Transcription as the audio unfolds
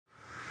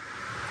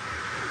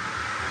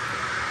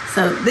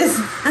So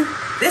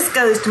this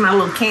goes to my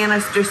little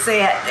canister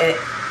set at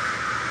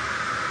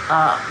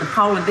the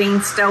Paula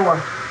Deen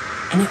store,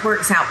 and it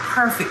works out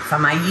perfect for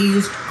my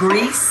used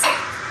grease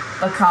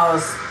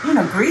because, you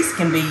know, grease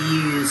can be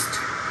used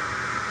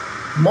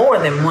more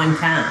than one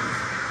time.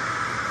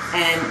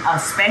 And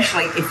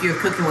especially if you're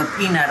cooking with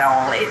peanut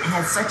oil, it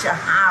has such a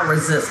high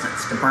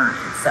resistance to burning.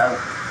 So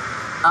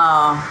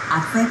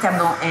I think I'm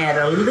going to add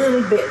a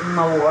little bit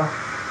more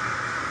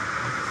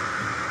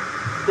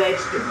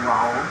vegetable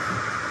oil.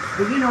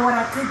 But you know what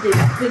I could do?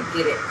 I could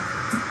get it,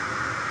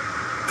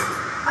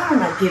 I don't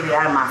know, get it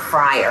out of my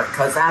fryer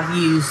because I've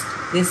used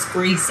this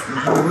grease and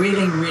I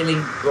really, really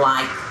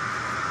like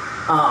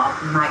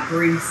my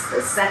grease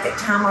the second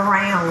time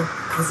around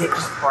because it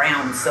just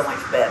browns so much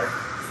better.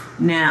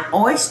 Now,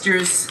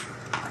 oysters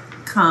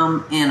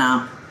come in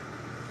a,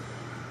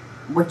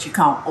 what you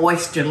call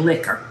oyster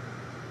liquor.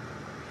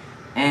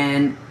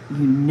 And you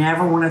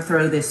never want to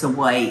throw this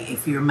away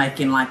if you're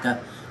making like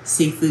a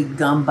seafood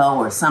gumbo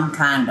or some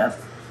kind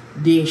of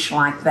dish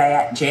like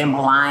that,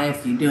 jambalaya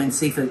if you're doing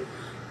seafood,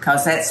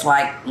 because that's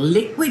like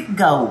liquid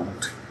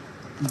gold.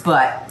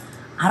 But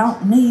I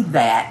don't need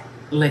that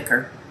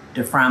liquor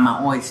to fry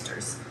my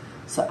oysters.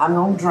 So I'm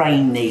going to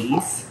drain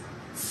these.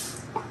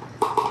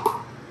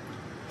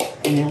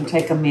 And it'll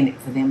take a minute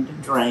for them to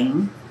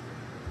drain.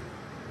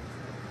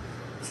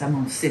 So I'm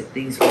going to sit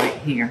these right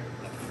here.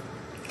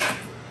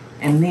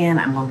 And then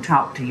I'm going to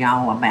talk to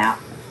y'all about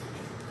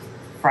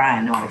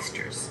frying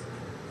oysters.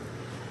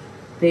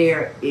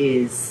 There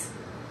is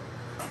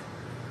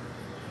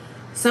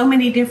so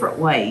many different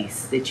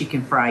ways that you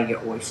can fry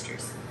your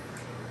oysters.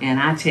 And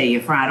I tell you,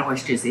 fried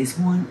oysters is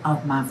one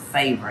of my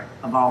favorite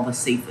of all the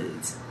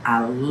seafoods.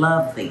 I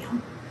love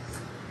them.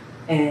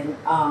 And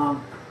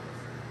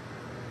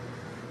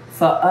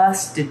for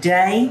us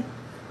today,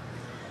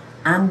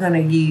 I'm going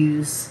to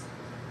use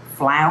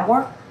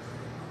flour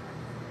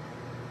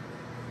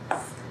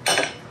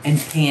and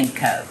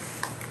panko.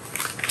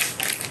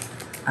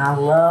 I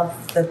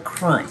love the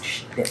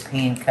crunch that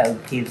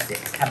panko gives it.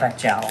 How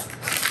about y'all?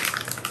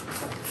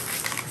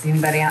 Does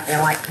anybody out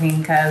there like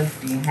panko?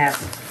 Do you have?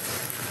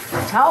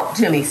 Talk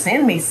to me.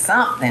 Send me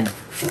something.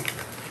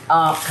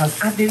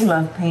 Because I do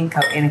love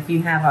panko. And if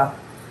you have a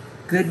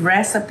good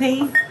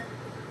recipe,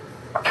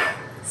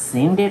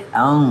 send it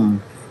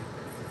on.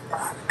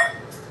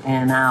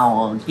 And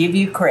I'll give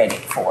you credit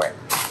for it.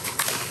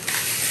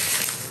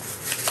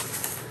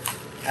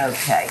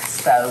 Okay,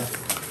 so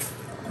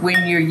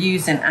when you're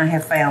using, I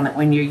have found that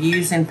when you're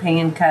using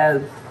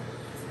panko,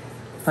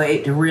 for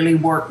it to really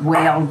work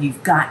well,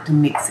 you've got to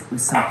mix it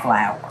with some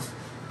flour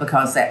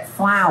because that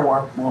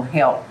flour will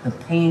help the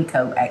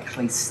panko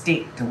actually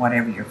stick to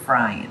whatever you're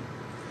frying.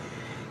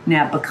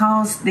 Now,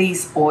 because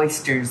these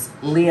oysters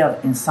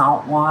live in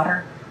salt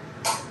water,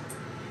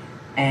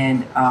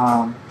 and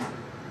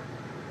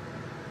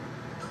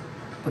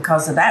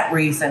because of that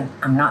reason,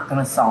 I'm not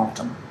going to salt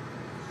them.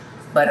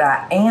 But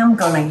I am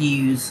going to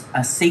use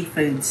a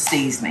seafood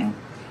seasoning.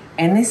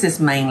 And this is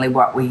mainly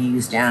what we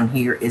use down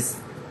here is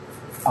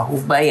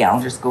Old Bay.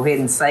 I'll just go ahead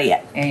and say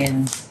it.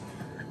 And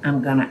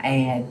I'm going to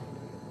add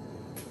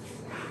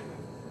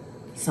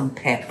some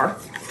pepper.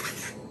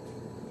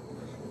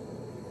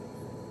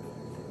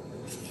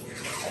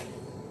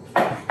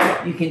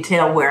 You can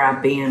tell where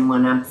I've been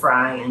when I'm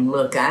frying.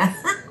 Look, I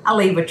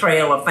leave a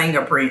trail of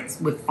fingerprints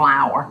with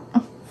flour.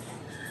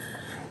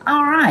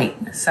 All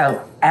right,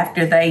 so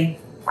after they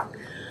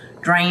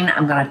drain,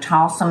 I'm going to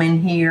toss them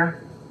in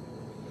here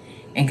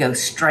and go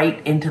straight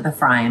into the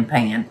frying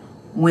pan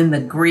when the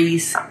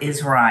grease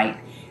is right.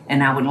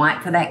 And I would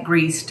like for that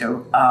grease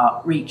to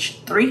reach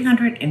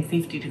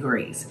 350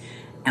 degrees.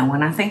 And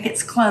when I think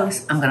it's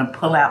close, I'm going to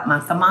pull out my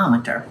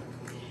thermometer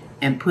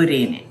and put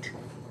in it.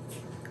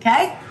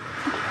 Okay?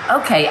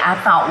 Okay,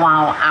 I thought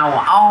while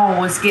our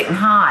oil was getting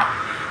hot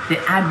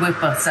that I'd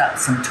whip us up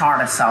some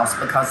tartar sauce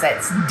because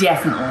that's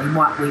definitely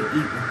what we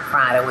eat with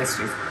fried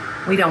oysters.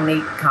 We don't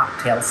eat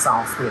cocktail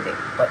sauce with it,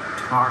 but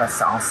tartar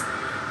sauce.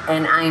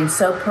 And I am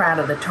so proud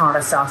of the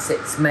tartar sauce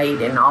that's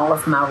made in all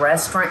of my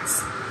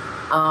restaurants.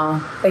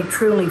 They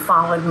truly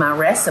followed my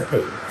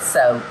recipe,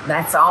 so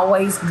that's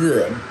always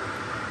good.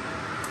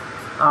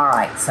 All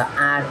right, so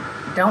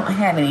I don't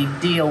have any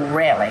dill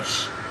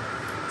relish,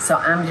 so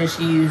I'm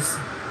just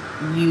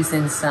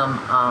using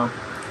some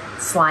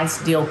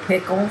sliced dill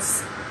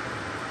pickles,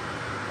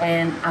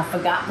 and I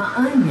forgot my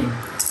onion.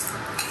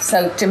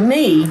 So to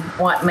me,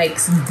 what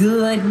makes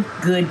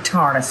good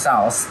tartar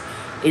sauce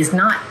is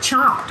not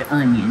chopped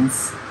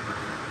onions,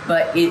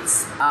 but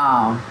it's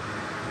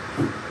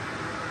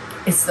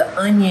the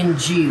onion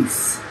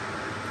juice.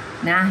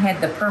 Now I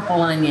had the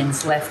purple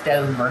onions left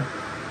over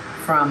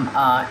from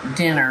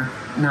dinner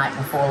night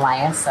before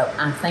last, so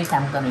I think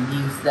I'm going to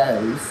use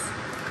those.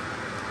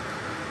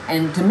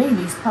 And to me,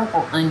 these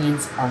purple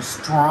onions are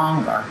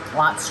stronger, a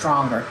lot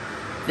stronger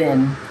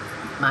than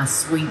my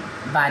sweet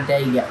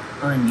Vidalia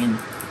onion.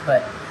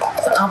 But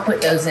so I'll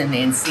put those in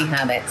there and see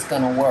how that's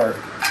going to work.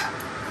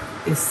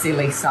 This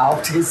silly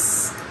salt is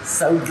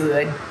so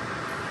good.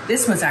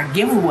 This was our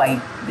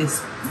giveaway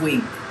this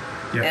week.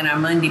 Yep. And our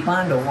Monday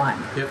bundle, what?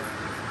 Yep.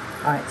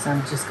 All right, so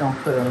I'm just going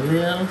to put a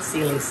little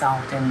sea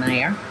salt in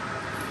there.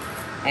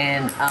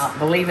 And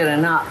believe it or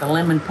not, the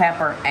lemon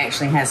pepper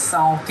actually has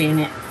salt in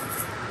it.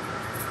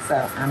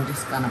 So I'm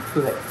just going to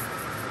put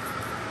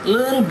a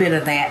little bit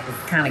of that to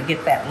kind of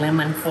get that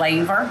lemon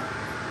flavor.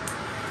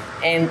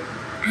 And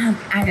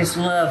I just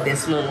love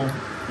this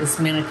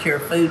miniature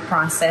food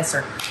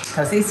processor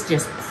because it's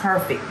just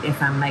perfect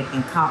if I'm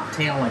making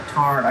cocktail or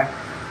tartar.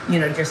 You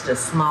know, just a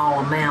small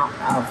amount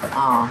of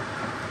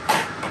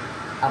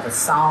a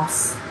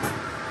sauce.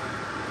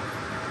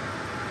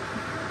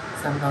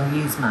 So I'm going to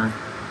use my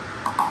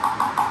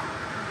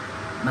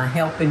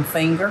helping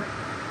finger.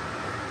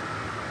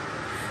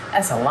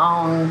 That's a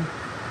long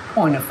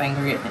pointer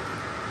finger, isn't it?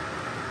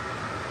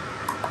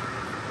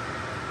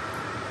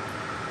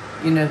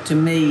 You know, to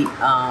me,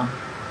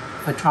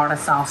 for tartar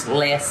sauce,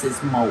 less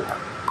is more.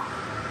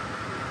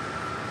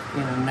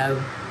 You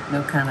know,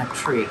 no kind of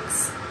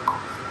tricks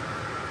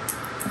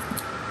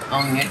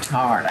on your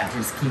tartar.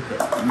 Just keep it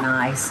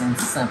nice and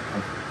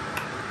simple.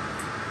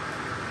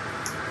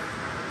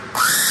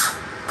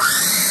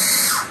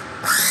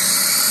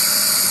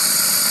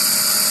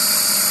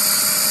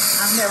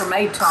 I've never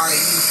made tartar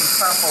using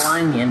purple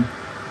onion.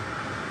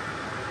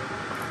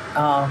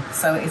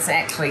 So it's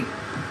actually,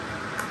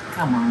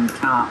 come on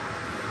top,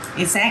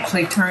 it's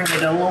actually turned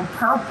it a little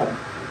purple.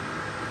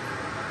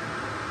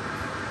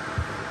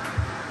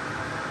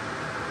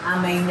 I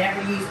may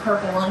never use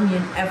purple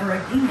onion ever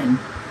again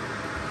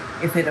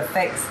if it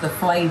affects the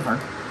flavor.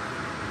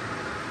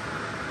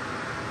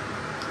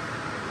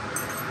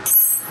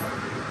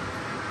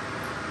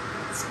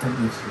 It's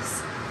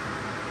delicious.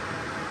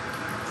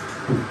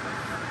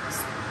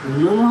 A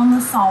little on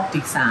the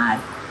salty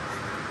side,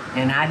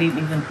 and I didn't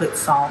even put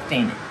salt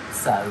in it,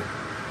 so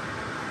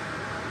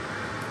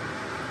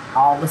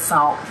all the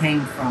salt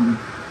came from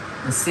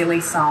the sea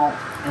salt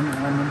and the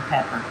lemon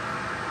pepper.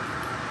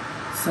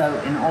 So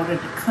in order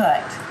to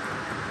cut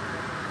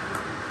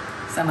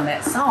some of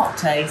that salt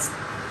taste,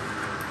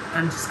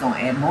 I'm just going to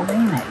add more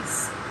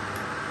mayonnaise.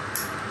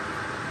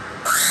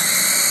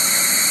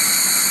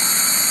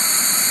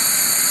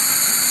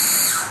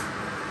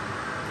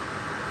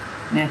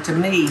 Now to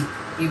me,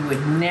 you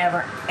would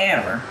never,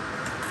 ever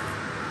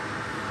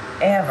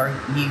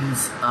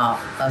use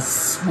a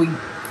sweet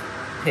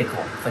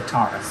pickle for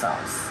tartar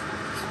sauce.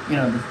 You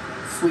know, the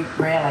sweet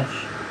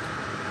relish.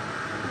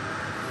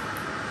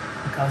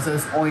 Because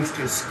those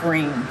oysters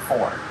scream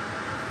for it.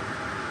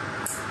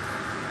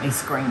 They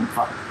scream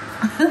for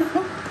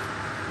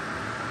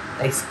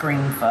they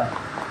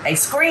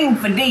scream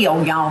for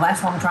deal, y'all.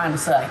 That's what I'm trying to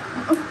say.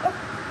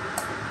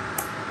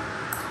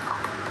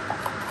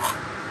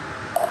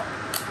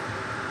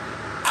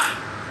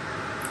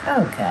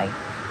 Okay,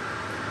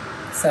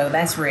 so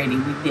that's ready.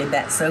 We did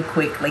that so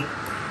quickly.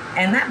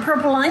 And that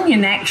purple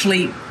onion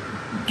actually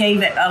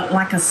gave it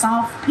like a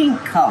soft pink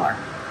color.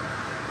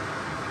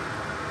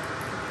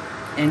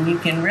 And you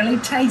can really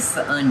taste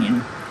the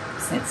onion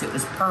since it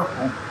was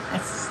purple.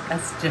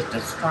 That's just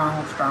a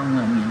strong, strong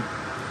onion.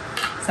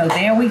 So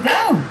there we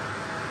go.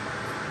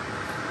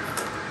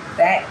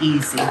 That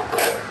easy.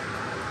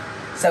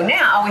 So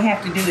now all we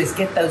have to do is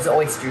get those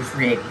oysters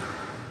ready.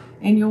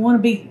 And you'll want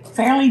to be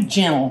fairly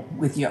gentle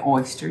with your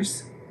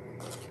oysters.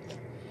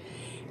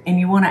 And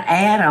you want to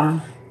add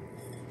them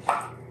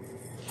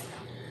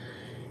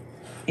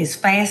as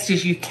fast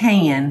as you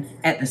can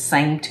at the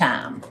same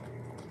time.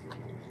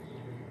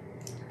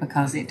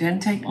 Because it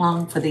doesn't take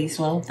long for these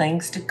little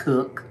things to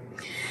cook.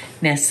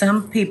 Now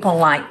some people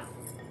like,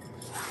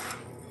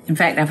 in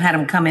fact, I've had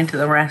them come into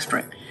the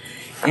restaurant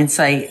and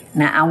say,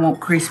 now I want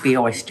crispy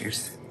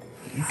oysters.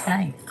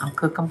 Okay, I'll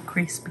cook them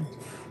crispy.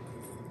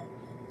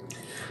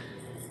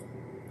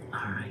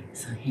 All right,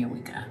 so here we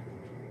go.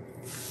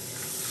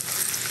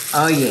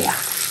 Oh yeah.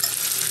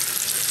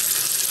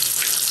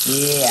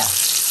 Yeah.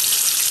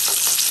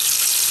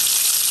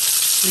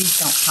 Please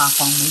don't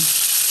pop on me.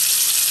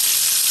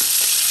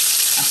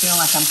 I feel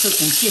like I'm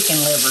cooking chicken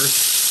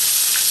livers.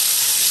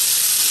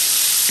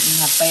 You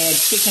know how bad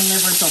chicken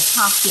livers will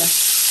pop you.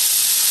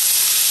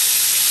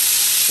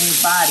 Their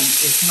body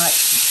is much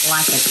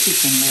like a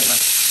chicken liver.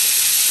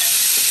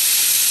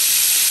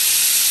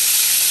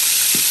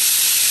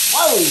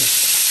 Whoa!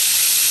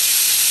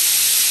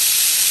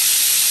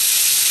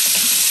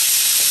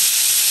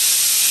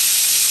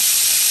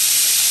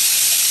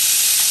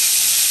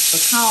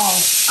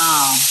 Because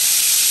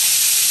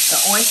the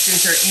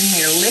oysters are in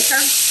their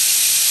liquor,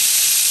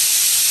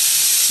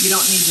 you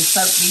don't need to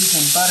soak these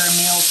in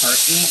buttermilk or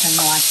anything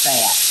like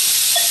that.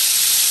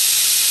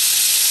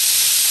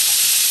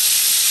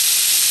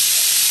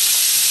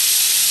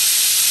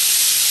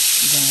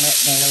 You're going to let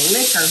their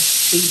liquor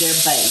be their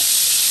base.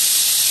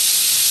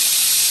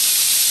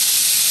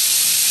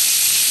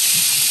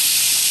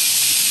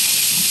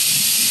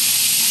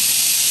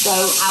 So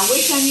I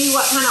wish I knew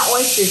what kind of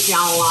oysters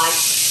y'all like.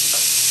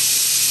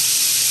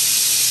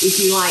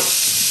 If you like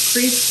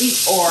crispy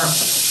or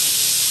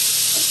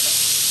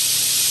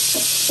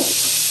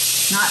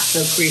not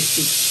so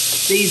crispy.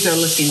 These are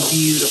looking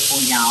beautiful,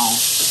 y'all.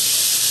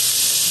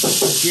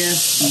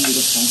 just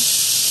beautiful.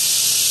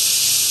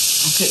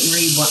 I couldn't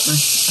read what my,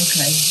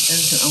 okay,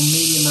 those are on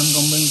medium. I'm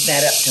going to move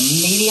that up to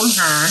medium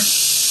high.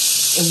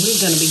 And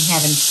we're going to be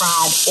having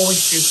fried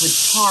oysters with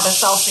tartar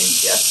sauce in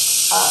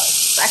just a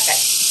second.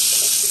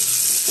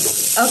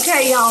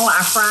 Okay, y'all,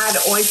 our fried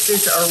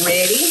oysters are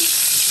ready.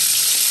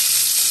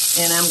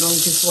 And I'm going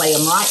to just lay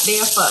them right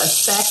there for a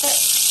second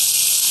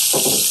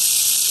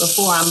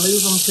before I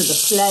move them to the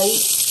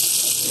plate.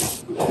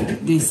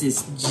 This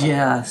is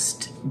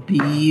just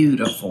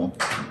beautiful.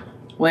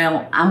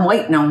 Well, I'm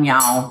waiting on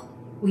y'all.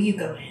 Well, you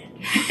go ahead.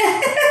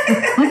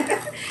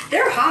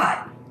 They're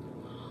hot.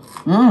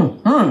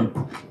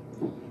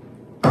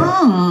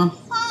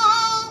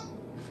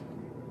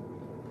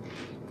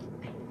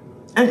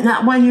 Isn't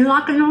that when you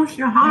like an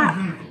oyster hot?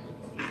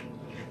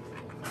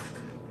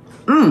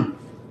 You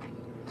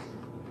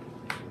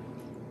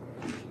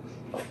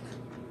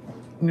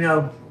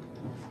know,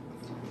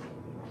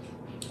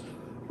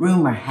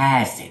 rumor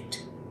has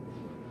it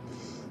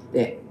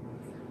that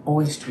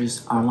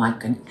oysters are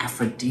like an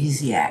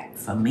aphrodisiac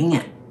for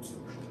men.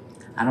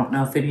 I don't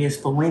know if it is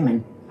for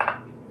women.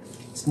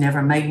 It's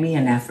never made me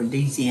an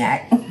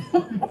aphrodisiac.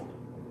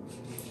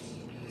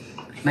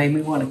 Made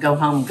me want to go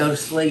home and go to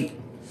sleep.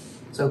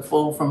 So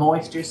full from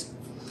oysters.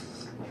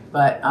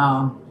 But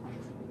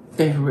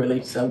they're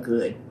really so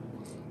good.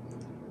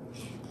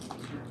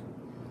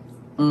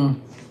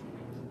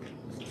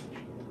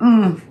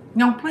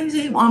 No, please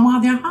eat one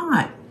while they're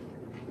hot.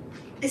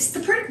 It's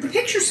the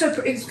picture's so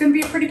it's going to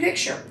be a pretty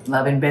picture.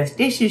 Loving best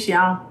dishes,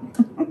 y'all.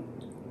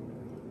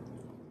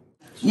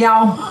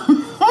 Y'all,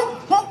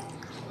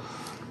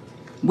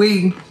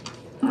 we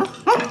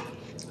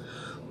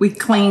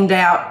cleaned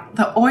out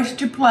the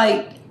oyster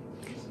plate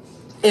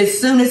as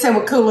soon as they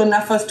were cool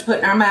enough for us to put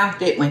in our mouth,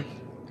 didn't we?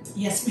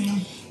 Yes,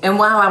 ma'am. And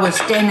while I was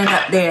standing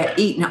up there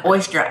eating an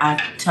oyster, I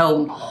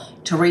told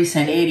Teresa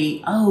and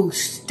Eddie, oh,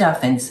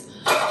 stuffings.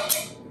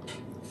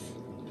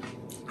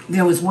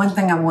 There was one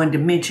thing I wanted to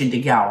mention to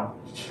y'all.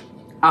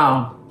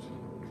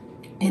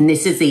 And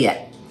this is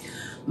it.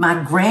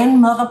 My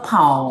grandmother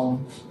Paula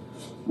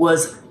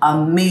was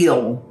a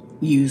meal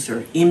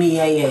user,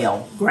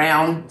 M-E-A-L,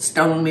 ground,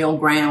 stone meal,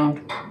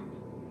 ground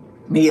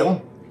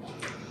meal.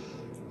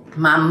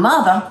 My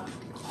mother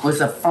was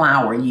a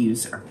flour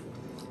user.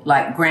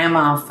 Like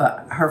Grandma,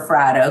 for her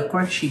fried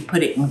okra, she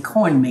put it in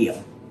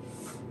cornmeal.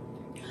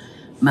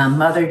 My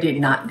mother did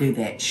not do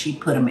that. She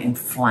put them in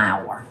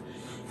flour.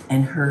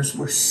 And hers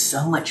were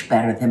so much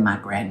better than my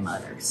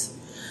grandmother's.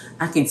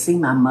 I can see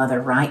my mother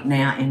right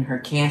now in her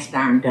cast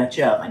iron Dutch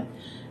oven,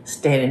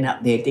 standing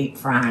up there deep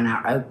frying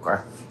our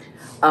okra.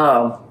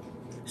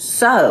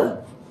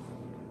 So,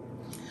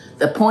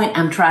 the point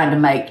I'm trying to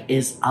make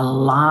is a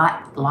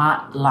lot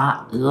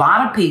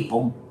of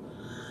people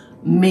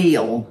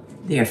meal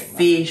their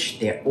fish,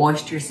 their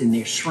oysters, and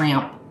their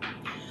shrimp.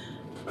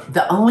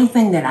 The only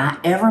thing that I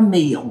ever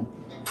meal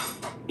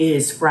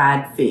is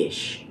fried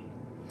fish.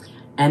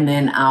 And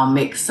then I'll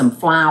mix some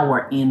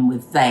flour in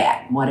with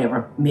that,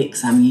 whatever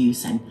mix I'm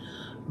using.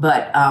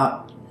 But,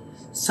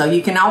 so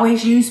you can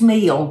always use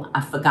meal.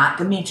 I forgot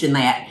to mention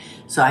that.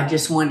 So I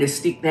just wanted to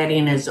stick that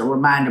in as a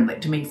reminder.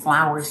 But to me,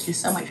 flour is just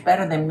so much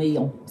better than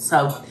meal.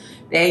 So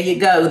there you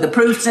go. The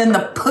proof's in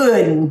the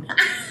pudding.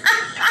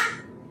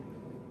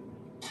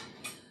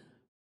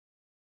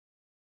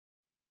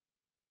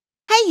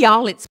 Hey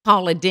y'all, it's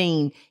Paula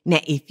Deen. Now,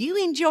 if you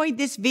enjoyed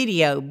this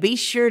video, be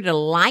sure to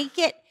like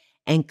it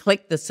and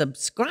click the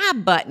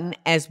subscribe button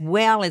as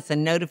well as the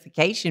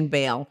notification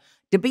bell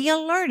to be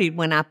alerted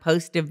when I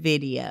post a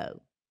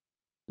video.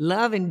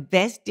 Love and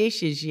best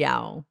dishes,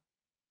 y'all.